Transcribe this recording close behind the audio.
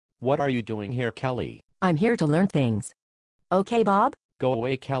What are you doing here, Kelly? I'm here to learn things. Okay, Bob? Go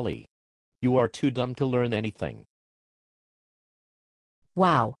away, Kelly. You are too dumb to learn anything.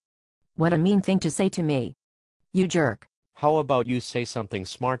 Wow. What a mean thing to say to me. You jerk. How about you say something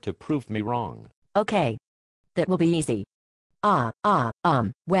smart to prove me wrong? Okay. That will be easy.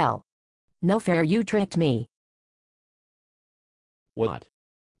 Well. No fair, you tricked me. What?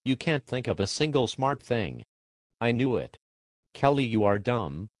 You can't think of a single smart thing. I knew it. Kelly, you are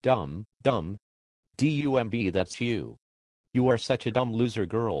dumb, dumb, dumb. D-U-M-B, that's you. You are such a dumb loser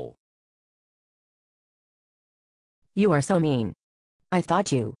girl. You are so mean. I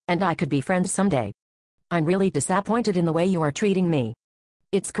thought you and I could be friends someday. I'm really disappointed in the way you are treating me.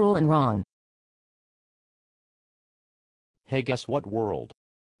 It's cruel and wrong. Hey, guess what, world?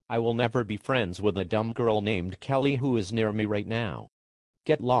 I will never be friends with a dumb girl named Kelly who is near me right now.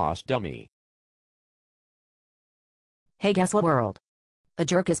 Get lost, dummy. Hey, guess what, world? A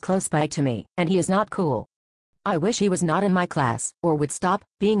jerk is close by to me, and he is not cool. I wish he was not in my class, or would stop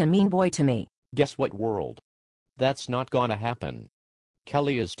being a mean boy to me. Guess what, world? That's not gonna happen.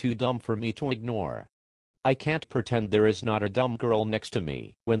 Kelly is too dumb for me to ignore. I can't pretend there is not a dumb girl next to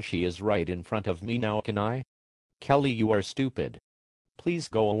me when she is right in front of me now, can I? Kelly, you are stupid. Please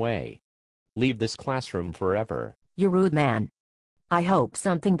go away. Leave this classroom forever. You rude man. I hope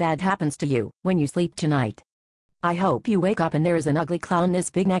something bad happens to you when you sleep tonight. I hope you wake up and there is an ugly clown this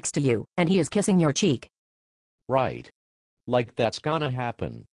big next to you, and he is kissing your cheek. Right. Like that's gonna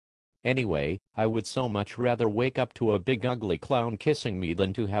happen. Anyway, I would so much rather wake up to a big ugly clown kissing me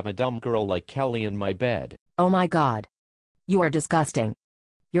than to have a dumb girl like Kelly in my bed. Oh my God. You are disgusting.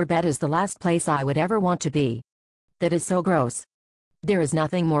 Your bed is the last place I would ever want to be. That is so gross. There is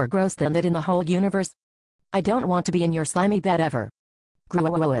nothing more gross than that in the whole universe. I don't want to be in your slimy bed ever.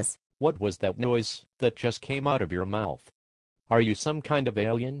 Gross. What was that noise that just came out of your mouth? Are you some kind of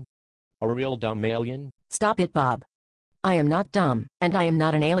alien? A real dumb alien? Stop it, Bob. I am not dumb, and I am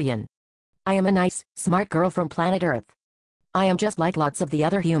not an alien. I am a nice, smart girl from planet Earth. I am just like lots of the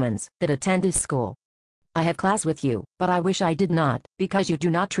other humans that attend this school. I have class with you, but I wish I did not, because you do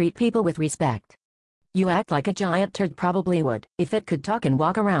not treat people with respect. You act like a giant turd probably would, if it could talk and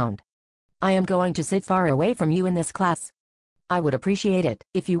walk around. I am going to sit far away from you in this class. I would appreciate it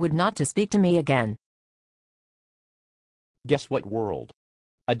if you would not to speak to me again. Guess what, world?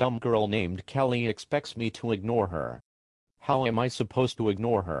 A dumb girl named Kelly expects me to ignore her. How am I supposed to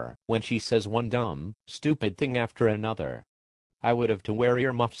ignore her when she says one dumb, stupid thing after another? I would have to wear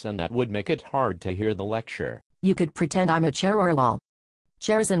earmuffs and that would make it hard to hear the lecture. You could pretend I'm a chair or a wall.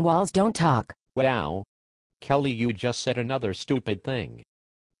 Chairs and walls don't talk. Wow. Kelly, you just said another stupid thing.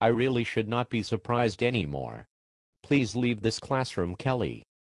 I really should not be surprised anymore. Please leave this classroom, Kelly.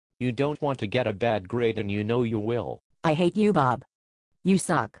 You don't want to get a bad grade and you know you will. I hate you, Bob. You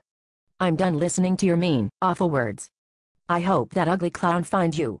suck. I'm done listening to your mean, awful words. I hope that ugly clown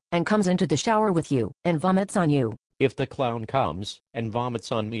finds you, and comes into the shower with you, and vomits on you. If the clown comes and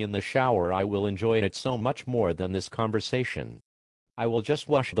vomits on me in the shower, I will enjoy it so much more than this conversation. I will just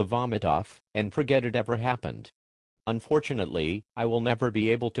wash the vomit off, and forget it ever happened. Unfortunately, I will never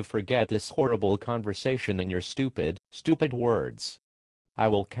be able to forget this horrible conversation and your stupid, stupid words. I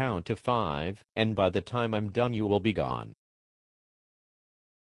will count to 5, and by the time I'm done you will be gone.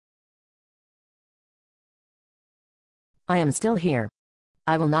 I am still here.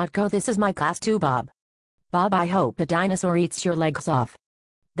 I will not go. This is my class too, Bob. Bob, I hope a dinosaur eats your legs off.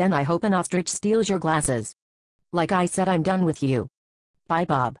 Then I hope an ostrich steals your glasses. Like I said, I'm done with you. Bye,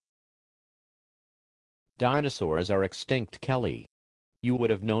 Bob. Dinosaurs are extinct, Kelly. You would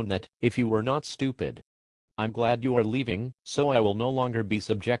have known that if you were not stupid. I'm glad you are leaving, so I will no longer be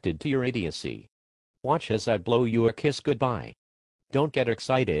subjected to your idiocy. Watch as I blow you a kiss goodbye. Don't get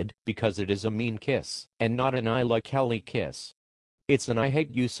excited, because it is a mean kiss, and not an I like Kelly kiss. It's an I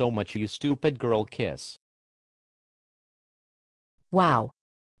hate you so much you stupid girl kiss. Wow.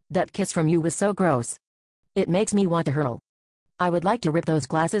 That kiss from you was so gross. It makes me want to hurl. I would like to rip those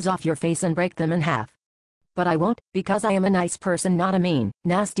glasses off your face and break them in half. But I won't, because I am a nice person, not a mean,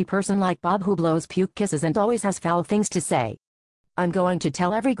 nasty person like Bob who blows puke kisses and always has foul things to say. I'm going to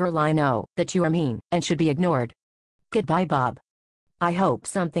tell every girl I know that you are mean and should be ignored. Goodbye, Bob. I hope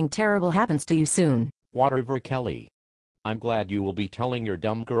something terrible happens to you soon. Whatever, Kelly. I'm glad you will be telling your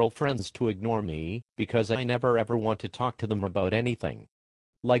dumb girlfriends to ignore me, because I never ever want to talk to them about anything.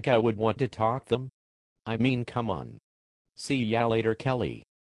 Like I would want to talk them? I mean, come on. See ya later, Kelly.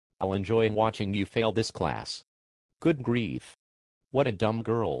 I'll enjoy watching you fail this class. Good grief. What a dumb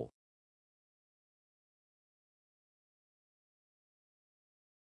girl.